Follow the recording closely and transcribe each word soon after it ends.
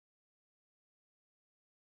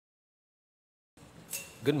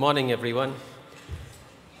Good morning, everyone.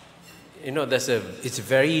 You know, it's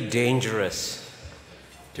very dangerous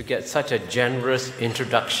to get such a generous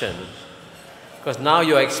introduction because now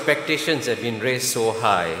your expectations have been raised so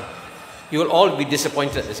high. You will all be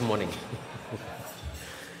disappointed this morning.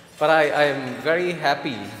 But I am very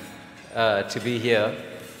happy to be here.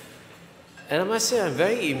 And I must say, I'm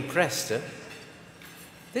very impressed.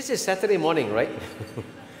 This is Saturday morning, right?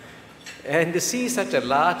 And to see such a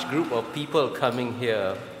large group of people coming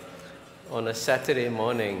here on a Saturday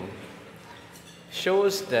morning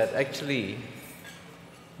shows that actually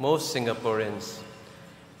most Singaporeans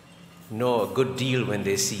know a good deal when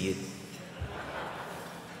they see it.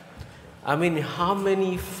 I mean, how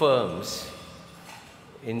many firms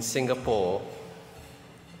in Singapore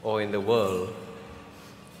or in the world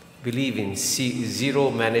believe in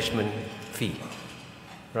zero management fee,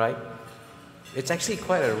 right? It's actually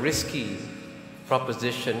quite a risky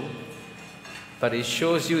proposition, but it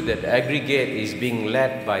shows you that aggregate is being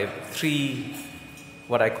led by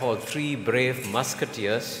what I call three brave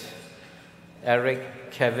musketeers,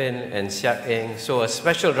 Eric, Kevin, and Siak Eng. So a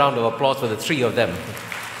special round of applause for the three of them.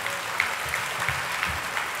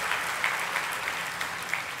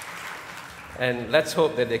 And let's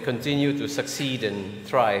hope that they continue to succeed and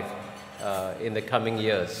thrive in the coming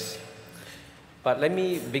years. But let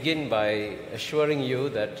me begin by assuring you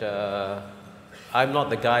that I'm not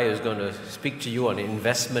the guy who's going to speak to you on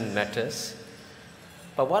investment matters.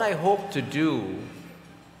 But what I hope to do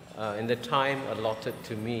in the time allotted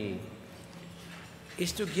to me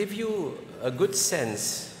is to give you a good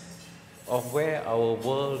sense of where our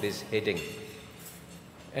world is heading.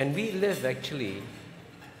 And we live actually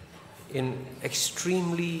in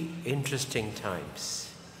extremely interesting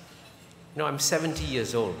times. You know, I'm 70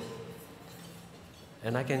 years old.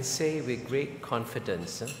 And I can say with great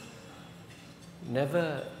confidence,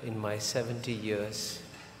 never in my 70 years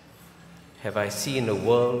have I seen a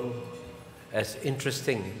world as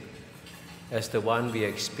interesting as the one we are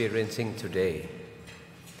experiencing today.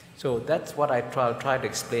 So that's what I'll try to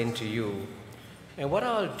explain to you. And what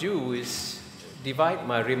I'll do is divide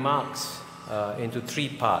my remarks into three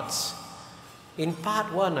parts. In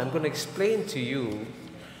part one, I'm going to explain to you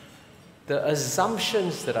the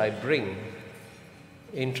assumptions that I bring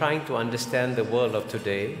in trying to understand the world of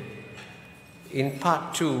today. In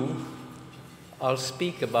part two, I'll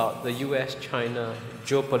speak about the US-China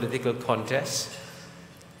geopolitical contest,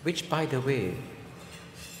 which, by the way,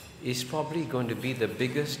 is probably going to be the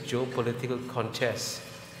biggest geopolitical contest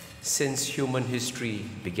since human history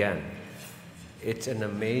began. It's an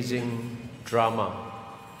amazing drama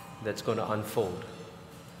that's going to unfold.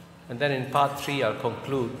 And then in part three, I'll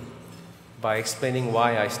conclude by explaining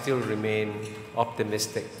why I still remain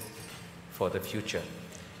optimistic for the future.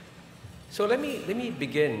 So let me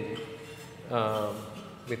begin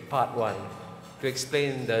with part one to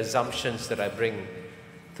explain the assumptions that I bring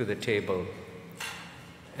to the table.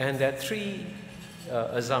 And there are three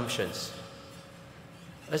assumptions.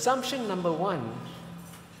 Assumption number one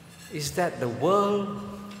is that the world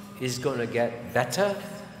is going to get better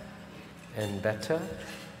and better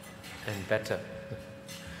and better.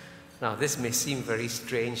 Now, this may seem very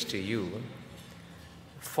strange to you.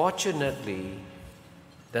 Fortunately,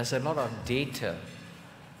 there's a lot of data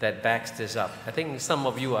that backs this up. I think some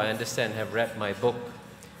of you, I understand, have read my book,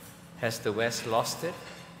 Has the West Lost It?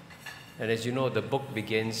 And as you know, the book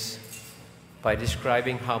begins by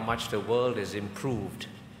describing how much the world has improved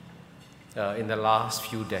in the last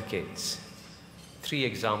few decades. Three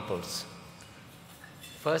examples.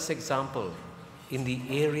 First example, in the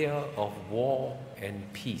area of war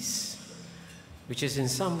and peace, which is in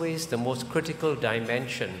some ways the most critical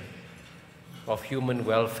dimension of human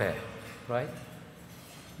welfare, right?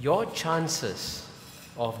 Your chances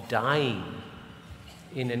of dying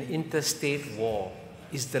in an interstate war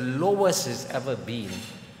is the lowest it's ever been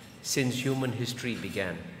since human history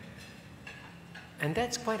began. And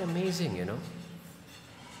that's quite amazing, you know.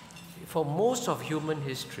 For most of human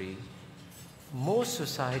history, most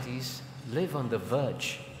societies live on the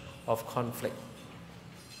verge of conflict.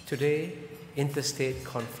 Today, interstate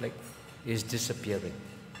conflict is disappearing.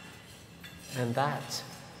 And that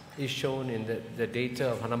is shown in the data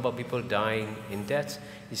of a number of people dying in deaths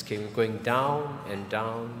is going down and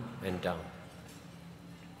down and down.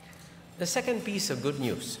 The second piece of good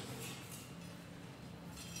news.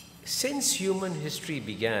 Since human history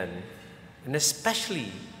began, and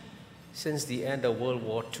especially since the end of World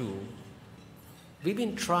War II, we've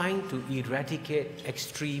been trying to eradicate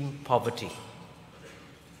extreme poverty.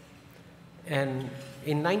 And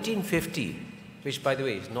in 1950, which by the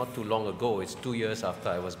way is not too long ago, it's 2 years after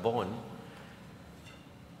I was born,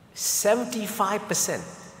 75%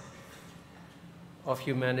 of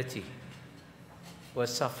humanity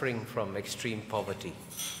was suffering from extreme poverty.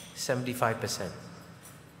 75%.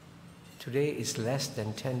 Today it's less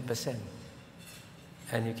than 10%.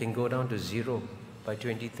 And you can go down to zero by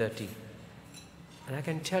 2030. And I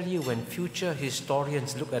can tell you, when future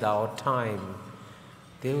historians look at our time,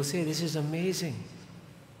 they will say, this is amazing.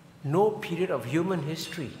 No period of human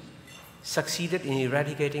history succeeded in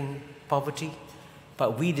eradicating poverty,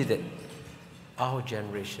 but we did it. Our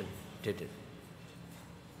generation did it.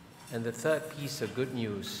 And the third piece of good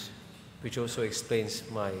news, which also explains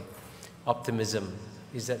my optimism,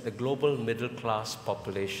 is that the global middle class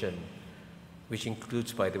population, which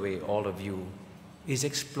includes, by the way, all of you, is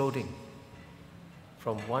exploding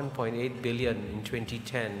from 1.8 billion in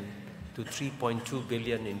 2010 to 3.2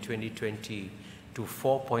 billion in 2020 to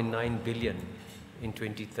 4.9 billion in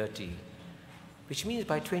 2030, which means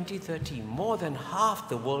by 2030, more than half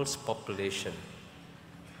the world's population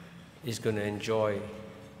is going to enjoy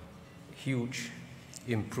huge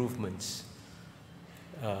improvements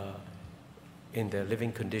in their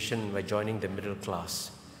living condition by joining the middle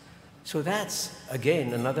class. So that's,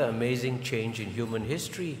 again, another amazing change in human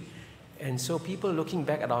history. And so people looking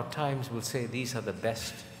back at our times will say these are the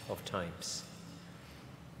best of times.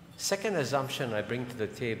 Second assumption I bring to the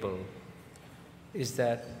table is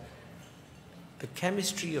that the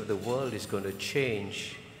chemistry of the world is going to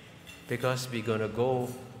change because we're going to go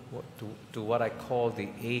to what I call the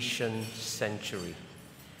Asian century.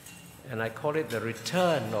 And I call it the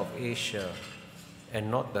return of Asia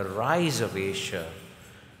and not the rise of Asia,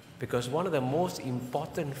 because one of the most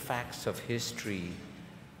important facts of history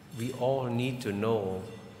we all need to know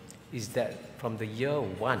is that from the year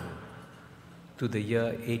 1 to the year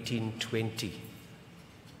 1820,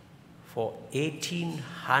 for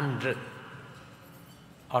 1800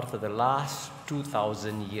 out of the last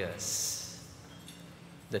 2,000 years,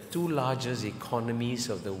 the two largest economies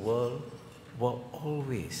of the world were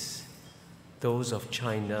always those of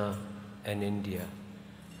China and India.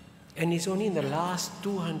 And it's only in the last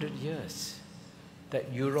 200 years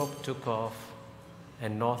that Europe took off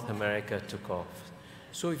and North America took off.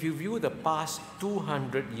 So if you view the past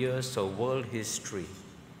 200 years of world history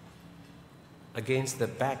against the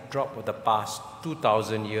backdrop of the past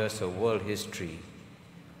 2,000 years of world history,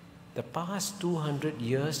 the past 200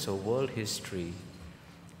 years of world history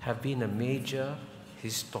have been a major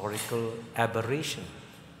historical aberration.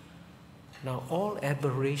 Now, all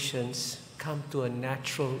aberrations come to a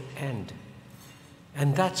natural end.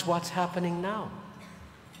 And that's what's happening now.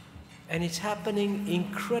 And it's happening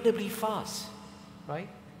incredibly fast, right?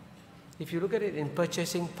 If you look at it in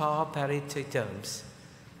purchasing power parity terms,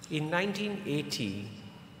 in 1980,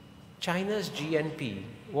 China's GNP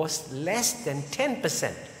was less than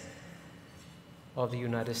 10% of the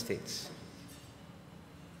United States.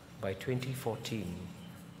 By 2014,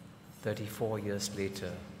 34 years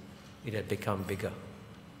later, it had become bigger.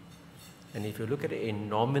 And if you look at it in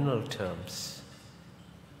nominal terms,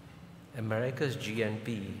 America's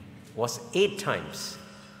GNP was 8 times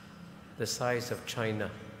the size of China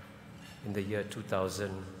in the year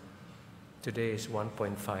 2000. Today is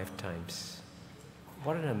 1.5 times.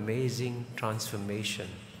 What an amazing transformation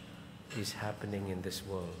is happening in this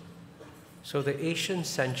world. So the Asian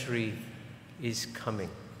century is coming.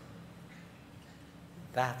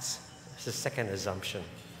 That's the second assumption.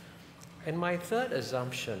 And my third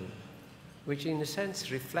assumption, which in a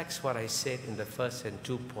sense reflects what I said in the first and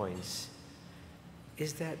 2 points,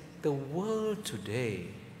 is that the world today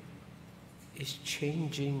is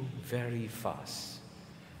changing very fast.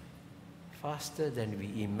 Faster than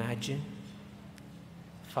we imagine,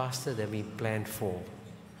 faster than we planned for.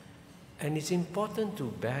 And it's important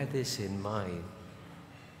to bear this in mind,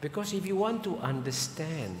 because if you want to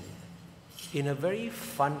understand in a very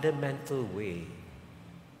fundamental way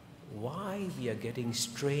why we are getting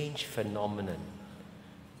strange phenomenon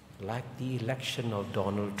like the election of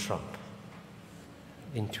Donald Trump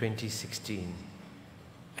in 2016,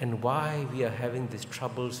 and why we are having these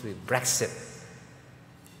troubles with Brexit,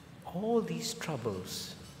 all these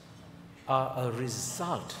troubles are a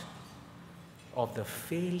result of the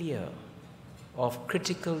failure of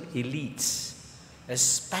critical elites,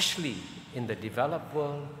 especially in the developed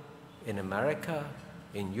world, in America,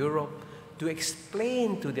 in Europe, to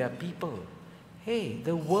explain to their people, hey,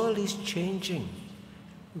 the world is changing.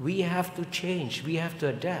 We have to change. We have to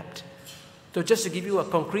adapt. So just to give you a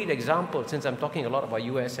concrete example, since I'm talking a lot about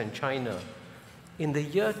US and China, in the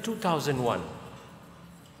year 2001,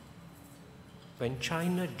 when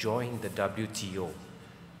China joined the WTO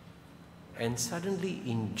and suddenly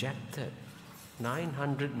injected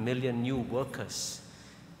 900 million new workers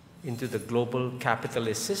into the global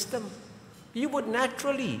capitalist system, you would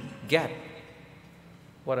naturally get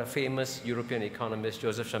what a famous European economist,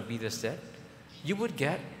 Joseph Schumpeter, said. You would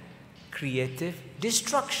get creative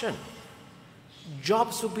destruction.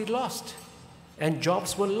 Jobs would be lost, and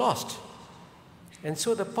jobs were lost. And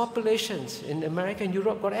so the populations in America and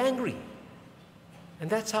Europe got angry. And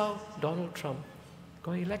that's how Donald Trump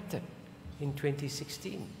got elected in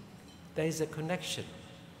 2016. There is a connection.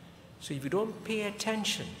 So if you don't pay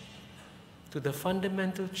attention to the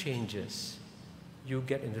fundamental changes, you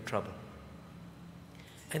get into trouble.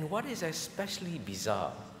 And what is especially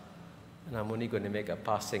bizarre, and I'm only going to make a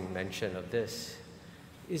passing mention of this,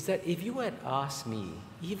 is that if you had asked me,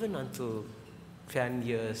 even until 10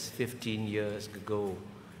 years, 15 years ago,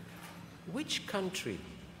 which country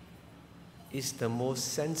is the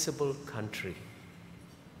most sensible country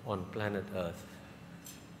on planet Earth,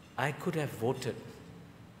 I could have voted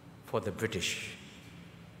for the British,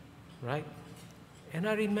 right? And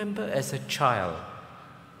I remember as a child,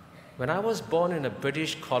 when I was born in a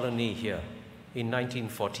British colony here in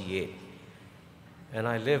 1948, and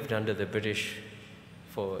I lived under the British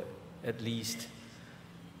for at least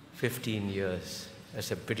 15 years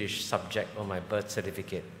as a British subject on my birth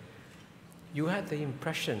certificate, you had the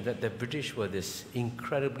impression that the British were this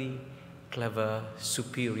incredibly clever,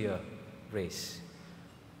 superior race.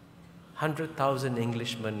 100,000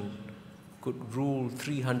 Englishmen could rule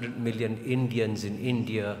 300 million Indians in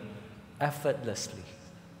India effortlessly.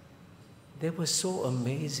 They were so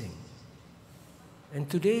amazing. And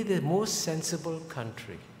today, the most sensible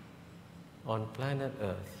country on planet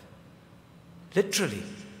Earth, literally,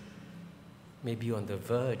 may be on the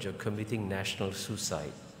verge of committing national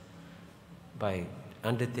suicide by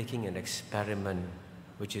undertaking an experiment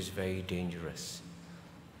which is very dangerous.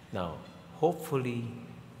 Now, hopefully,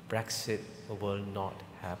 Brexit will not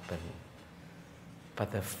happen.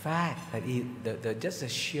 But the fact that just the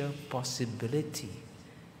sheer possibility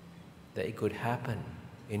that it could happen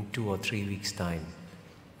in 2 or 3 weeks' time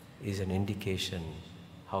is an indication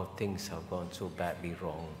how things have gone so badly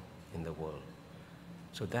wrong in the world.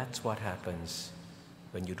 So that's what happens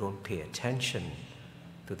when you don't pay attention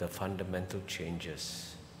to the fundamental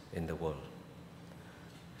changes in the world.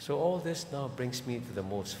 So all this now brings me to the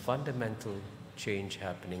most fundamental change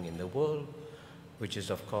happening in the world, which is,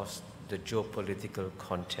 of course, the geopolitical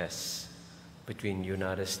contests between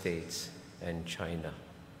United States and China.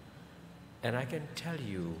 And I can tell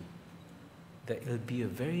you that it'll be a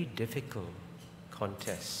very difficult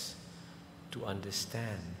contest to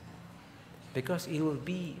understand, because it will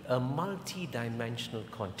be a multi-dimensional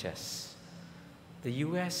contest. The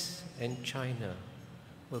US and China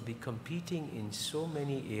will be competing in so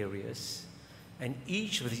many areas, and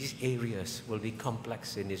each of these areas will be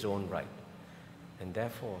complex in its own right. And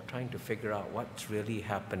therefore, trying to figure out what's really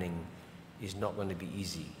happening is not going to be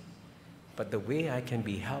easy. But the way I can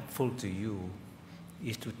be helpful to you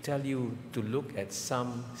is to tell you to look at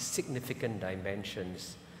some significant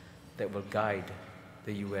dimensions that will guide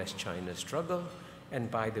the US-China struggle. And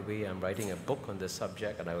by the way, I'm writing a book on the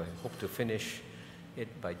subject, and I hope to finish it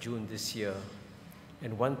by June this year.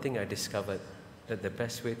 And one thing I discovered, that the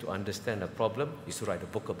best way to understand a problem is to write a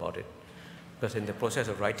book about it. Because in the process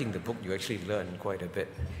of writing the book, you actually learn quite a bit.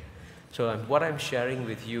 So what I'm sharing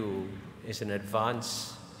with you is an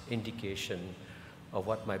advance indication of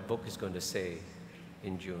what my book is going to say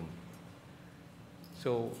in June.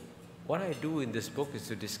 So what I do in this book is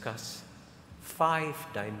to discuss 5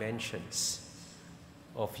 dimensions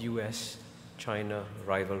of US-China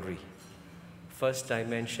rivalry. First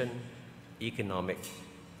dimension, economic.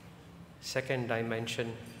 Second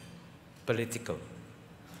dimension, political.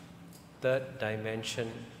 Third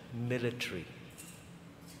dimension, military.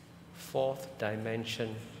 Fourth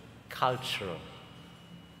dimension, cultural.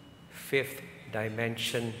 Fifth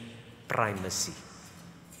dimension, primacy.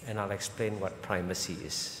 And I'll explain what primacy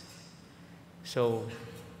is. So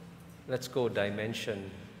let's go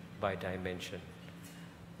dimension by dimension.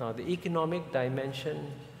 Now, the economic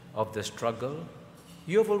dimension of the struggle,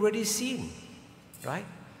 you have already seen, right?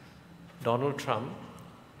 Donald Trump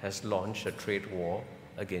has launched a trade war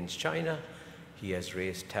against China. He has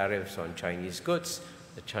raised tariffs on Chinese goods.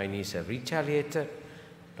 The Chinese have retaliated.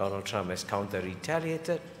 Donald Trump has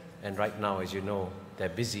counter-retaliated. And right now, as you know, they're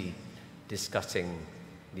busy discussing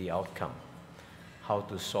the outcome, how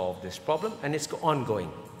to solve this problem, and it's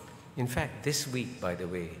ongoing. In fact, this week, by the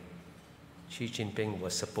way, Xi Jinping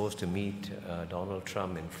was supposed to meet Donald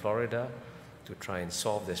Trump in Florida to try and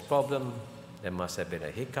solve this problem. There must have been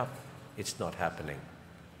a hiccup. It's not happening.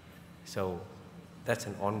 So that's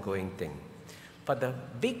an ongoing thing. But the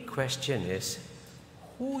big question is,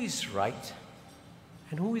 who is right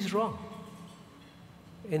And who is wrong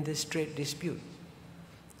in this trade dispute?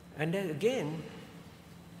 And then again,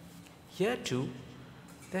 here too,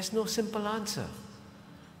 there's no simple answer.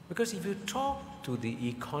 Because if you talk to the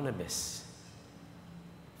economists,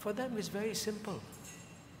 for them it's very simple.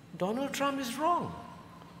 Donald Trump is wrong.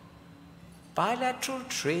 Bilateral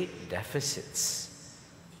trade deficits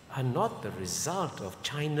are not the result of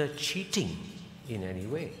China cheating in any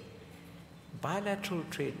way. Bilateral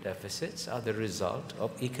trade deficits are the result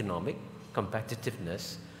of economic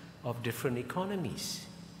competitiveness of different economies.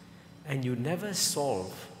 And you never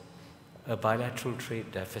solve a bilateral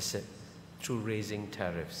trade deficit through raising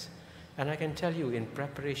tariffs. And I can tell you, in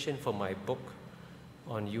preparation for my book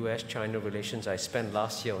on US-China relations, I spent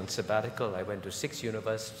last year on sabbatical. I went to 6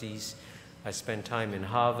 universities. I spent time in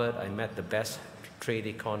Harvard. I met the best trade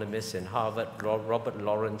economists in Harvard, Robert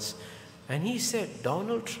Lawrence. And he said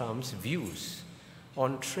Donald Trump's views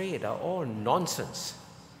on trade are all nonsense.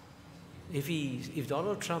 If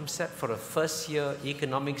Donald Trump sat for a first-year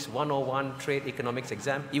economics 101 trade economics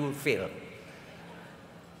exam, he will fail.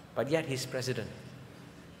 But yet he's president.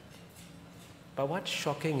 But what's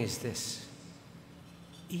shocking is this.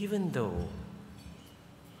 Even though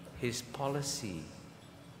his policy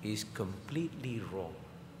is completely wrong,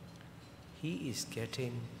 he is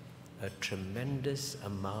getting a tremendous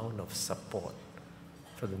amount of support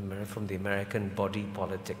from the American body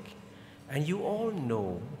politic. And you all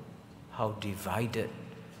know how divided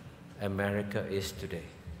America is today.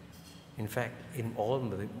 In fact, in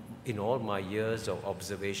all my years of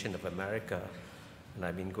observation of America, and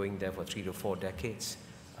I've been going there for 3 to 4 decades,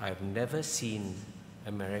 I've never seen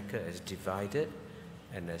America as divided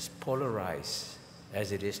and as polarized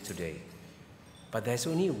as it is today. But there's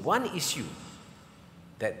only one issue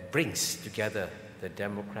that brings together the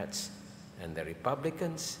Democrats and the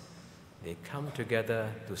Republicans. They come together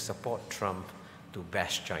to support Trump, to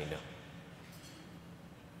bash China.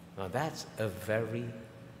 Now that's a very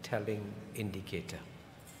telling indicator.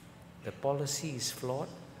 The policy is flawed,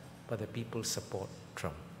 but the people support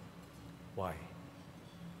Trump. Why?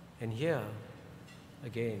 And here,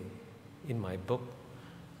 again, in my book,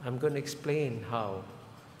 I'm going to explain how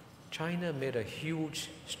China made a huge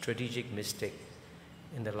strategic mistake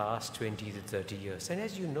in the last 20 to 30 years. And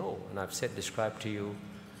as you know, and I've described to you,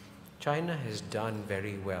 China has done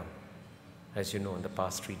very well, as you know, in the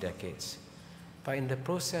past 3 decades. But in the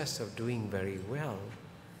process of doing very well,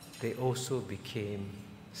 they also became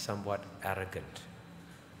somewhat arrogant.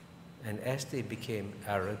 And as they became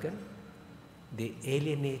arrogant, they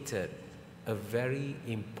alienated a very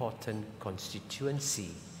important constituency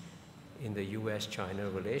in the US-China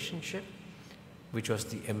relationship, which was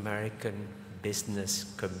the American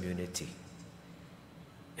business community.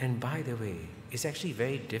 And by the way, it's actually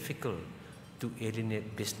very difficult to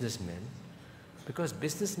alienate businessmen, because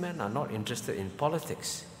businessmen are not interested in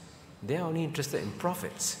politics. They're only interested in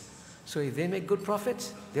profits. So if they make good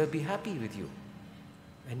profits, they'll be happy with you.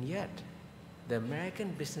 And yet, the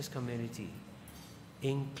American business community,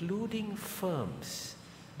 including firms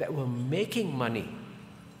that were making money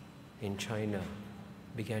in China,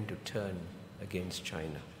 began to turn against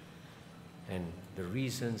China. And the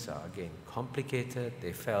reasons are, again, complicated.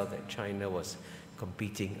 They felt that China was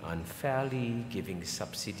competing unfairly, giving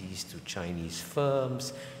subsidies to Chinese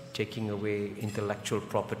firms, taking away intellectual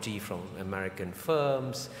property from American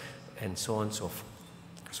firms, and so on and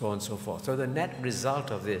so forth. So the net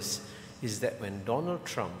result of this is that when Donald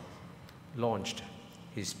Trump launched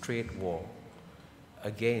his trade war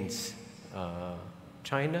against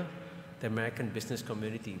China, the American business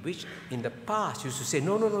community, which in the past used to say,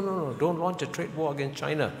 no, don't launch a trade war against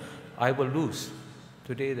China, I will lose.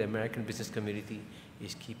 Today, the American business community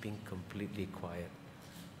is keeping completely quiet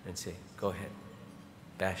and say, go ahead,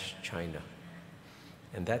 bash China.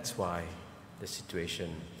 And that's why the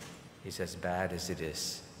situation is as bad as it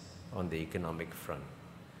is on the economic front.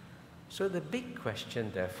 So the big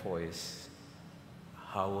question, therefore, is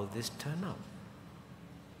how will this turn out?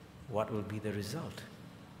 What will be the result?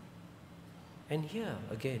 And here,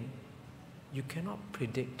 again, you cannot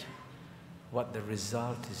predict what the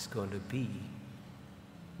result is going to be,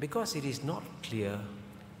 because it is not clear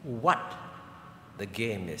what the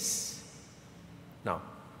game is. Now,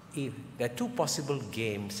 there are 2 possible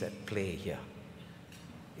games at play here.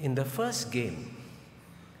 In the first game,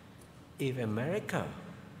 if America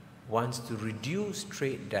wants to reduce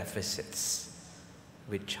trade deficits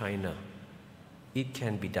with China, it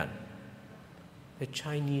can be done. The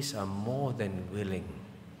Chinese are more than willing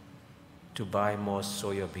to buy more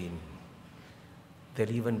soya bean.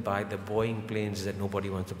 They'll even buy the Boeing planes that nobody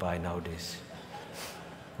wants to buy nowadays,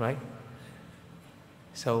 right?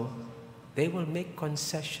 So They will make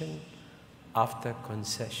concession after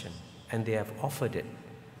concession, and they have offered it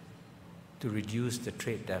to reduce the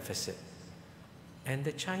trade deficit. And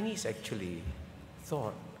the Chinese actually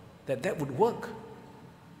thought that that would work,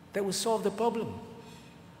 that would solve the problem.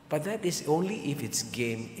 But that is only if it's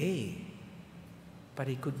game A. But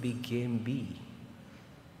it could be game B.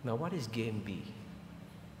 Now, what is game B?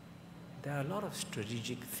 There are a lot of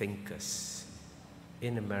strategic thinkers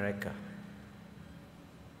in America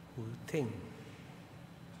who think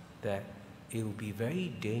that it will be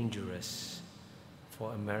very dangerous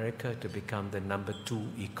for America to become the number 2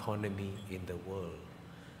 economy in the world.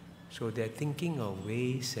 So they're thinking of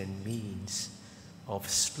ways and means of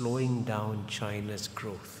slowing down China's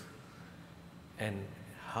growth. And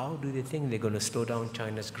how do they think they're going to slow down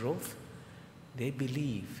China's growth? They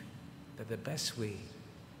believe that the best way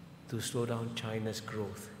to slow down China's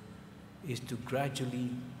growth is to gradually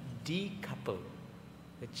decouple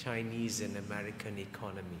the Chinese and American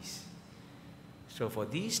economies. So for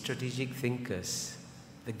these strategic thinkers,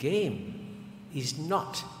 the game is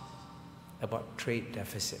not about trade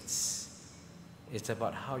deficits. It's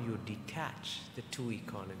about how you detach the two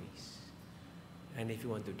economies. And if you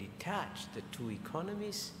want to detach the two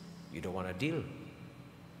economies, you don't want a deal.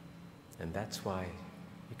 And that's why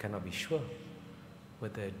you cannot be sure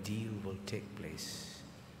whether a deal will take place.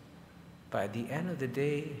 But at the end of the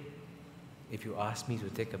day, if you ask me to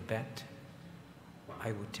take a bet,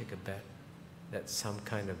 I would take a bet that some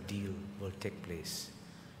kind of deal will take place.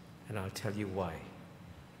 And I'll tell you why.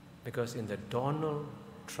 Because in the Donald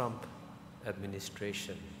Trump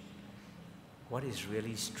administration, what is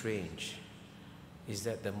really strange is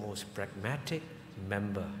that the most pragmatic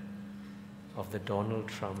member of the Donald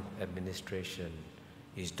Trump administration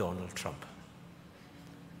is Donald Trump.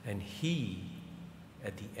 And he,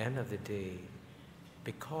 at the end of the day,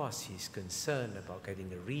 because he's concerned about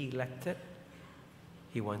getting re-elected,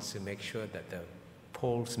 he wants to make sure that the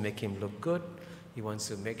polls make him look good. He wants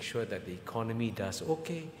to make sure that the economy does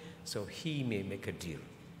okay, so he may make a deal.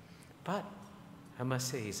 But I must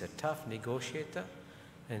say he's a tough negotiator,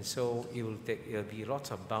 and so it'll be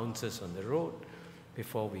lots of bounces on the road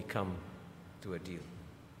before we come to a deal.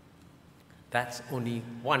 That's only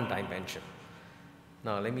one dimension.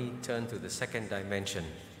 Now let me turn to the second dimension.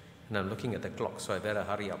 And I'm looking at the clock, so I better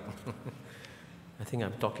hurry up. I think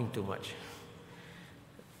I'm talking too much.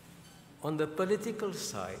 On the political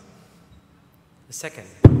side, the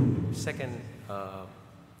second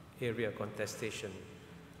area of contestation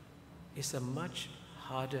is a much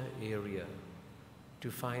harder area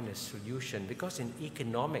to find a solution, because in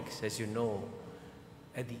economics, as you know,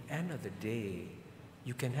 at the end of the day,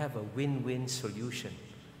 you can have a win-win solution.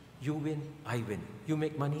 You win, I win. You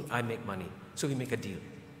make money, I make money. So we make a deal.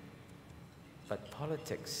 But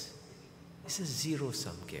politics is a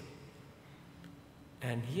zero-sum game.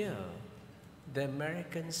 And here, the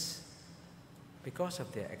Americans, because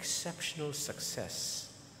of their exceptional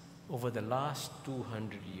success over the last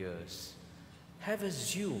 200 years, have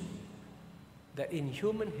assumed that in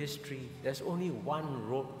human history, there's only one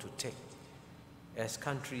road to take. As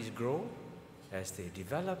countries grow, as they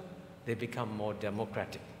develop, they become more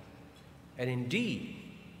democratic. And indeed,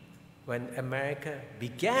 when America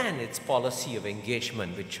began its policy of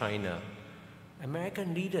engagement with China,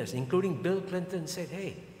 American leaders, including Bill Clinton, said,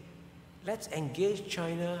 hey, let's engage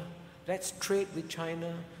China, let's trade with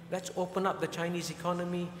China, let's open up the Chinese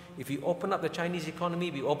economy. If we open up the Chinese economy,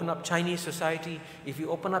 we open up Chinese society. If we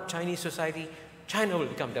open up Chinese society, China will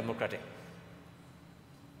become democratic.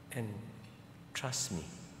 And trust me,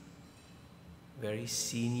 very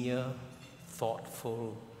senior,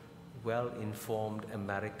 thoughtful, well-informed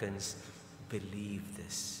Americans believe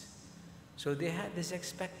this. So they had this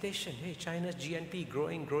expectation, hey, China's GNP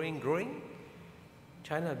growing.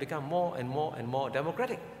 China will become more and more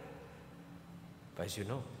democratic. But as you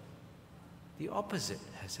know, the opposite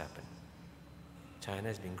has happened. China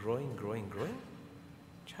has been growing.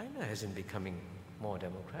 China hasn't becoming more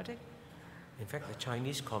democratic. In fact, the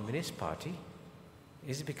Chinese Communist Party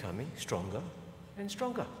is becoming stronger and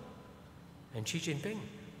stronger. And Xi Jinping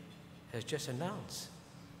has just announced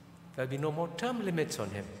there'll be no more term limits on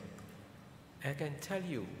him. I can tell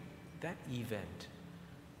you that event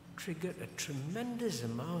triggered a tremendous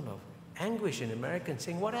amount of anguish in Americans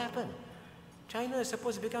saying, what happened? China is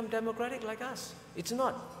supposed to become democratic like us. It's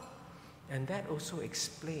not. And that also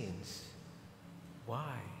explains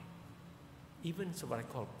why even what I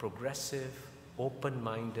call progressive,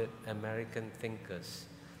 open-minded American thinkers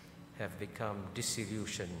have become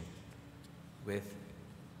disillusioned with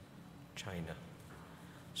China.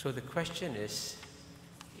 So the question is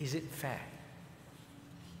it fair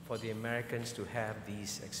for the Americans to have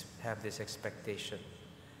this expectation.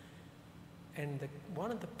 And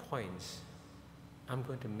one of the points I'm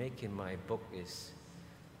going to make in my book is,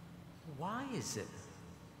 why is it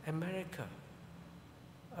America,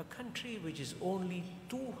 a country which is only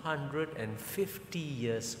 250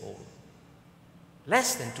 years old,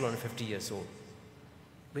 less than 250 years old,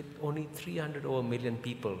 with only 300 over million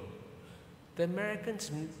people, the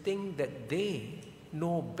Americans think that they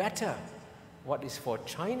know better what is for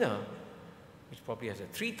China, which probably has a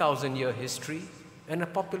 3,000-year history and a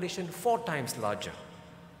population 4 times larger.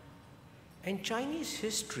 And Chinese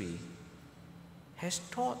history has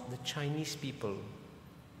taught the Chinese people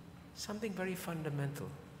something very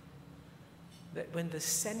fundamental, that when the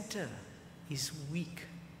center is weak,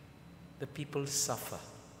 the people suffer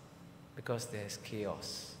because there's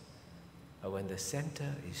chaos. But when the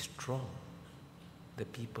center is strong, the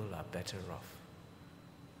people are better off.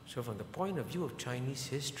 So from the point of view of Chinese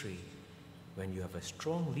history, when you have a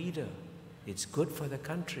strong leader, it's good for the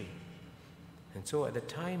country. And so at the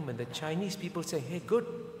time when the Chinese people say, hey, good,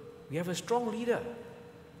 we have a strong leader,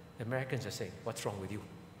 the Americans are saying, what's wrong with you?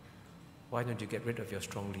 Why don't you get rid of your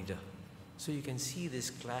strong leader? So you can see this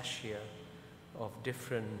clash here of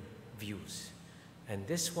different views. And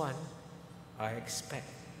this one, I expect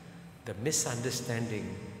the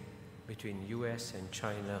misunderstanding between US and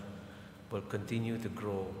China will continue to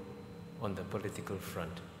grow on the political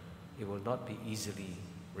front. It will not be easily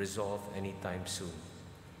resolved anytime soon.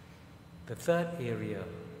 The third area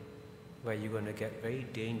where you're going to get very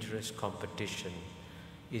dangerous competition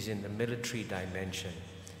is in the military dimension.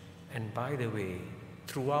 And by the way,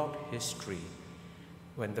 throughout history,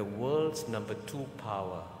 when the world's number 2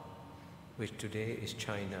 power, which today is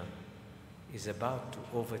China, is about to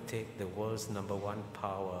overtake the world's number 1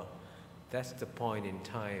 power, that's the point in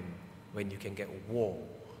time when you can get war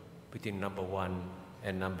between number 1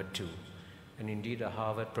 and number 2. And indeed, a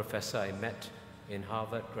Harvard professor I met in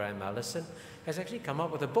Harvard, Graham Allison, has actually come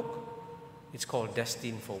up with a book. It's called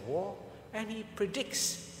Destined for War, and he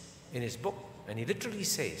predicts in his book, and he literally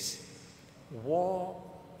says, war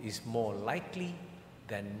is more likely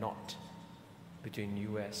than not between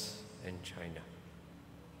US and China.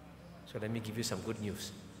 So let me give you some good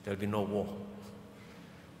news. There'll be no war,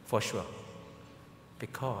 for sure.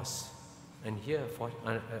 Because, and here,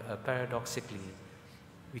 paradoxically,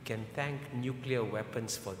 we can thank nuclear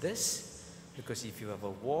weapons for this, because if you have a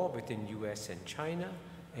war between US and China,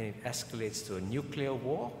 and it escalates to a nuclear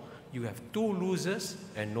war, you have 2 losers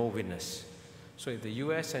and no winners. So if the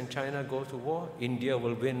US and China go to war, India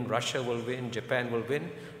will win, Russia will win, Japan will win,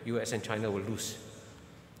 US and China will lose.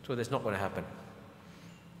 So that's not going to happen.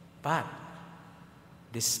 But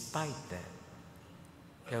despite that,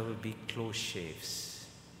 there will be close shaves.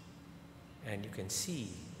 And you can see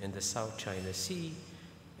in the South China Sea,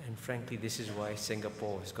 and frankly, this is why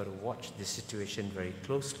Singapore has got to watch this situation very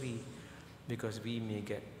closely, because we may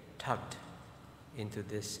get tugged into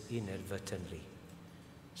this inadvertently.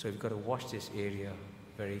 So we've got to watch this area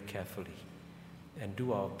very carefully and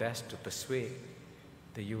do our best to persuade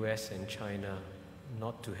the US and China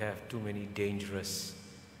not to have too many dangerous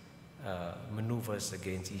maneuvers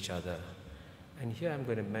against each other. And here I'm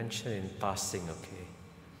going to mention in passing, okay?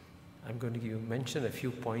 I'm going to mention a few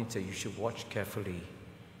points that you should watch carefully.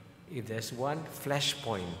 If there's one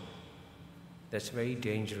flashpoint that's very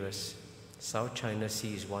dangerous, South China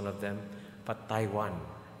Sea is one of them, but Taiwan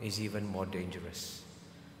is even more dangerous.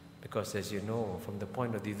 Because as you know, from the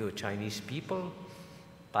point of view of the Chinese people,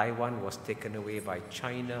 Taiwan was taken away by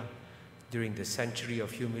China during the century of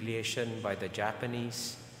humiliation by the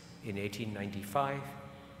Japanese in 1895,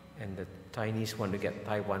 and the Chinese want to get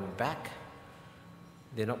Taiwan back.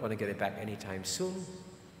 They're not going to get it back anytime soon.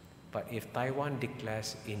 But if Taiwan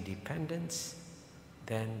declares independence,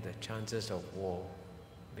 then the chances of war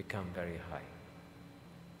become very high.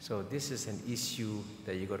 So this is an issue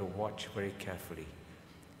that you've got to watch very carefully.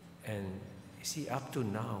 And you see, up to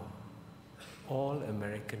now, all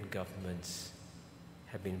American governments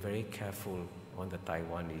have been very careful on the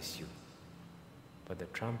Taiwan issue. But the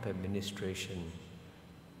Trump administration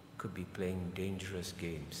could be playing dangerous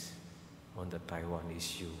games on the Taiwan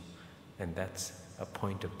issue, and that's a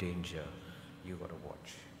point of danger you've got to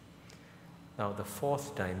watch. Now, the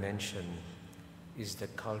fourth dimension is the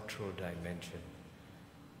cultural dimension.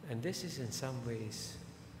 And this is in some ways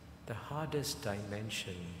the hardest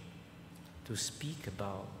dimension to speak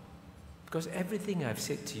about, because everything I've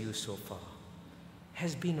said to you so far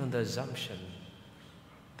has been on the assumption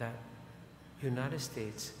that United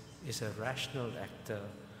States is a rational actor,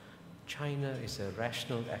 China is a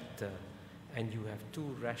rational actor, and you have 2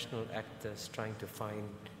 rational actors trying to find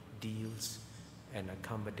deals and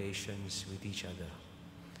accommodations with each other.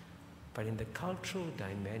 But in the cultural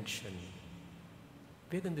dimension,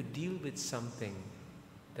 we're going to deal with something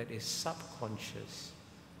that is subconscious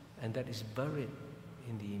and that is buried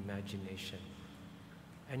in the imagination.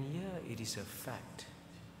 And here it is a fact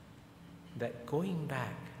that going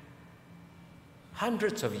back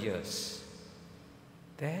hundreds of years,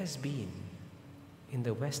 there has been in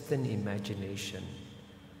the Western imagination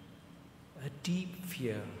a deep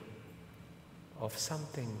fear of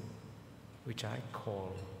something which I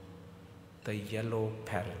call the yellow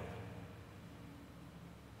peril.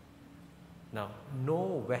 Now,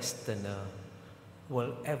 no Westerner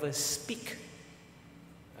will ever speak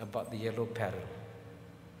about the yellow peril.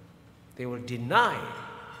 They will deny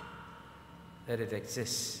that it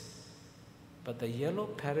exists. But the yellow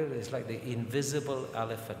peril is like the invisible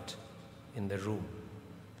elephant in the room.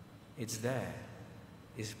 It's there.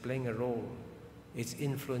 It's playing a role. It's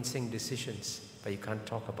influencing decisions, but you can't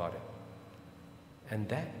talk about it. And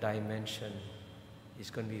that dimension is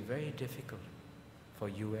going to be very difficult for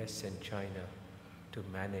US and China to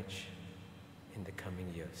manage in the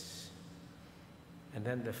coming years. And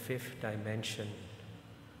then the fifth dimension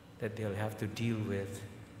that they'll have to deal with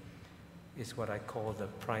is what I call the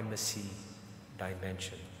primacy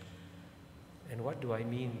dimension. And what do I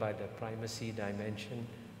mean by the primacy dimension?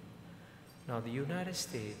 Now, the United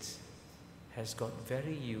States has got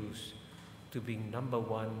very used to being number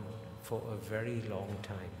one for a very long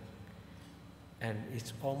time. And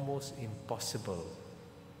it's almost impossible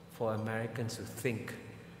for Americans to think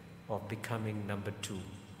of becoming number two.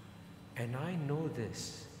 And I know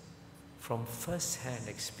this from first-hand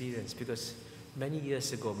experience because many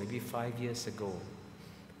years ago, maybe 5 years ago,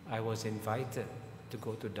 I was invited to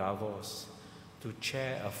go to Davos to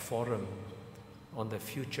chair a forum on the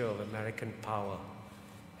future of American power.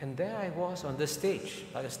 And there I was on the stage,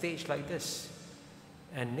 like a stage like this.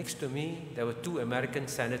 And next to me, there were two American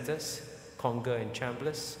senators, Conger and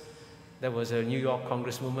Chambliss. There was a New York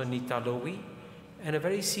Congresswoman, Nita Lowey, and a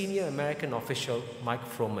very senior American official, Mike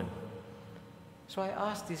Froman. So I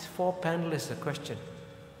asked these four panelists a question.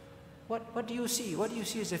 What do you see? What do you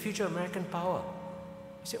see as the future of American power?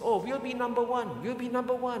 He said, oh, we'll be number one, we'll be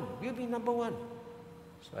number one, we'll be number one.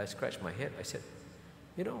 So I scratched my head. I said,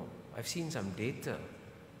 you know, I've seen some data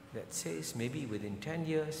that says maybe within 10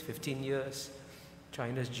 years, 15 years,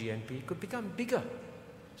 China's GNP could become bigger.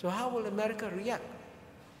 So how will America react?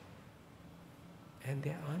 And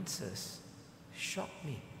their answers shocked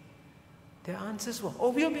me. Their answers were, oh,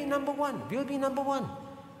 we'll be number one, we'll be number one.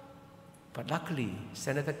 But luckily,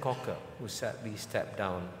 Senator Coker, who sadly stepped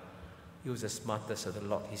down, he was the smartest of the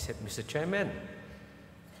lot. He said, Mr. Chairman,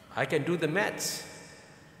 I can do the maths.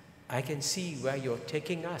 I can see where you're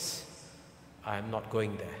taking us. I'm not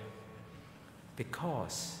going there.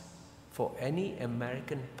 Because for any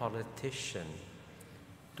American politician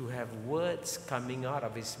to have words coming out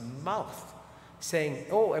of his mouth saying,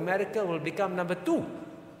 oh, America will become number two,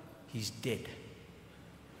 he's dead.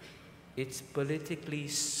 It's politically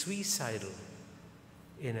suicidal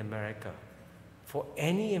in America for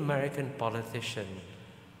any American politician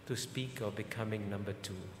to speak of becoming number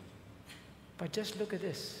two. But just look at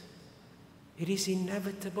this. It is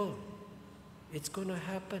inevitable. It's going to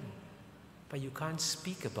happen. But you can't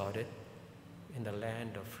speak about it in the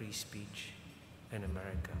land of free speech in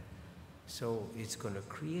America. So it's going to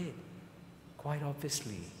create, quite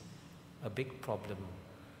obviously, a big problem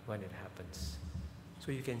when it happens.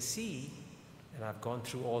 So you can see, and I've gone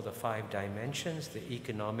through all the 5 dimensions, the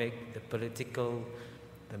economic, the political,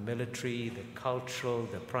 the military, the cultural,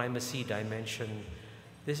 the primacy dimension.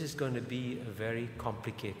 This is going to be a very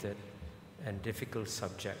complicated and difficult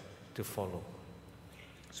subject to follow.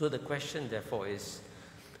 So the question, therefore, is,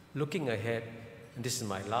 looking ahead, and this is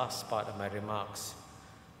my last part of my remarks,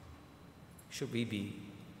 should we be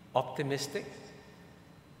optimistic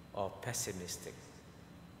or pessimistic?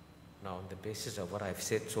 Now, on the basis of what I've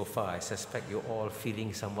said so far, I suspect you're all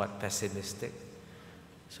feeling somewhat pessimistic.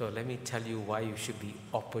 So let me tell you why you should be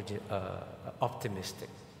optimistic.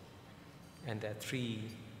 And there are 3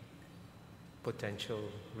 potential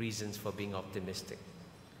reasons for being optimistic.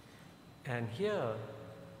 And here,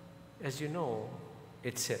 as you know,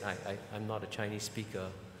 it said, I'm not a Chinese speaker,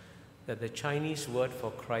 that the Chinese word for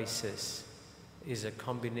crisis is a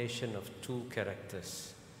combination of 2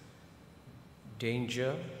 characters,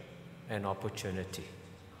 danger and opportunity.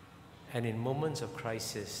 And in moments of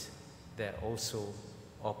crisis, there are also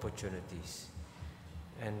opportunities.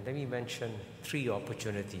 And let me mention 3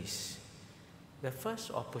 opportunities. The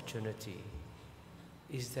first opportunity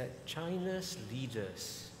is that China's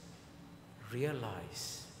leaders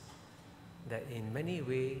realize that in many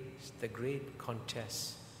ways the great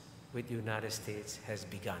contest with the United States has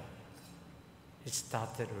begun. It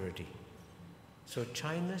started already. So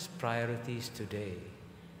China's priorities today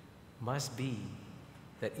must be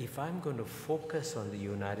that if I'm going to focus on the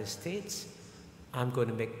United States, I'm going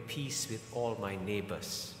to make peace with all my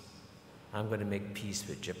neighbors. I'm going to make peace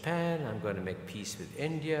with Japan, I'm going to make peace with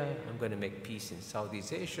India, I'm going to make peace in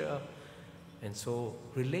Southeast Asia. And so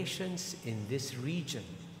relations in this region,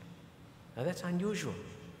 now that's unusual.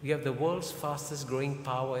 We have the world's fastest growing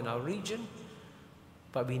power in our region,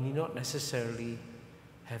 but we need not necessarily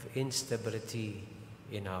have instability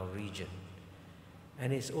in our region.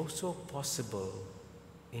 And it's also possible,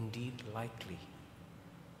 indeed likely,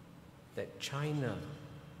 that China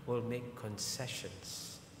will make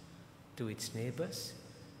concessions to its neighbors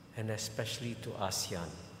and especially to ASEAN.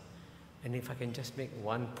 And if I can just make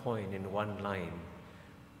one point in one line,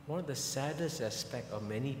 one of the saddest aspects of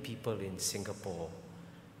many people in Singapore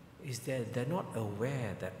is that they're not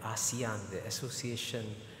aware that ASEAN, the Association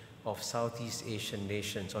of Southeast Asian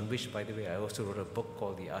Nations, on which, by the way, I also wrote a book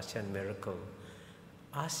called The ASEAN Miracle.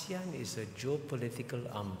 ASEAN is a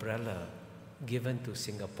geopolitical umbrella given to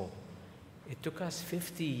Singapore. It took us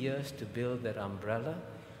 50 years to build that umbrella.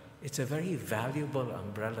 It's a very valuable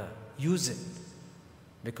umbrella. Use it,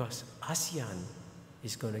 because ASEAN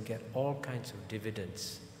is going to get all kinds of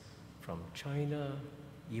dividends from China,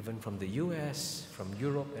 even from the US, from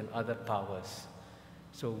Europe and other powers.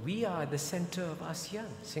 So we are at the center of ASEAN,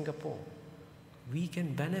 Singapore. We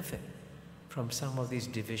can benefit from some of these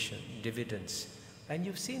dividends. And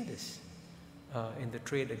you've seen this in the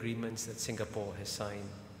trade agreements that Singapore has signed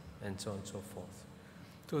and so on and so forth.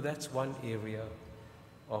 So that's one area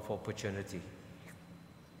of opportunity.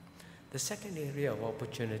 The second area of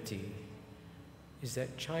opportunity is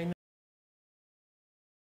that China